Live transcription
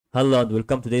Hello and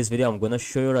welcome to today's video. I'm gonna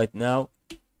show you right now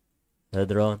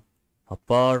HEDRA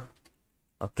HBAR.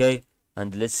 Okay,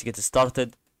 and let's get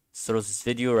started through this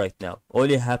video right now.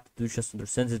 All you have to do is just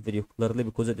understand this video clearly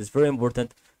because it is very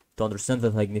important to understand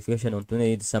the magnification on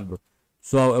 28 December.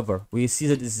 So however, we see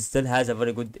that this still has a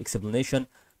very good explanation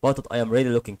about what I am really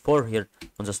looking for here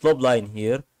on the slope line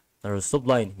here. And the slope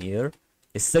line here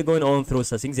is still going on through,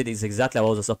 so I think that is exactly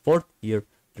about the support here,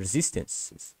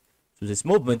 resistance. So this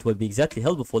movement will be exactly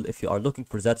helpful if you are looking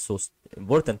for that. So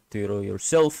important to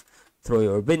yourself through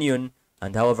your opinion,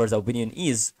 and however the opinion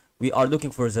is, we are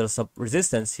looking for the sub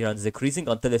resistance here and decreasing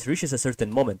until it reaches a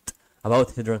certain moment about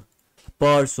HEDRA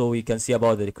HBAR. So we can see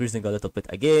about the decreasing a little bit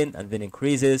again and then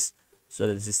increases. So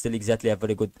this is still exactly a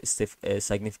very good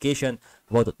signification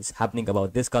about what is happening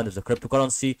about this kind of the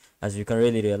cryptocurrency, as you can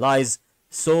really realize.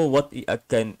 So what I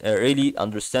can really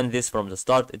understand this from the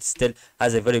start, it still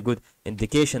has a very good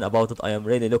indication about what I am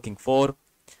really looking for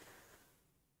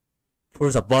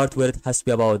the part where it has to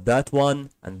be about that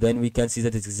one, and then we can see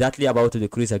that it's exactly about to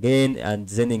decrease again and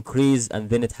then increase, and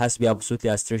then it has to be absolutely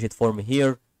a straight form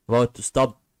here about to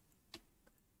stop,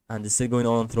 and it's still going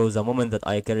on through the moment that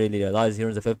I can really realize here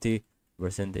in the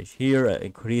 50% here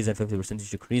increase and 50%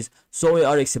 decrease. So we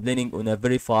are explaining on a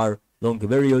very far long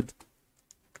period.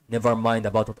 Never mind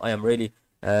about what I am really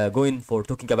going for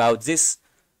talking about this.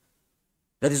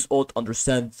 That is all to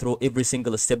understand through every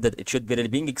single step that it should be really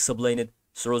being explained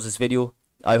through this video.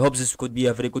 I hope this could be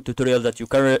a very good tutorial that you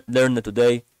can learn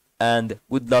today, and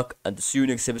good luck, and see you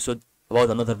next episode about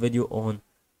another video on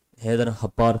HEDRA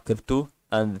HBAR crypto,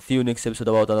 and see you next episode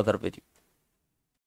about another video.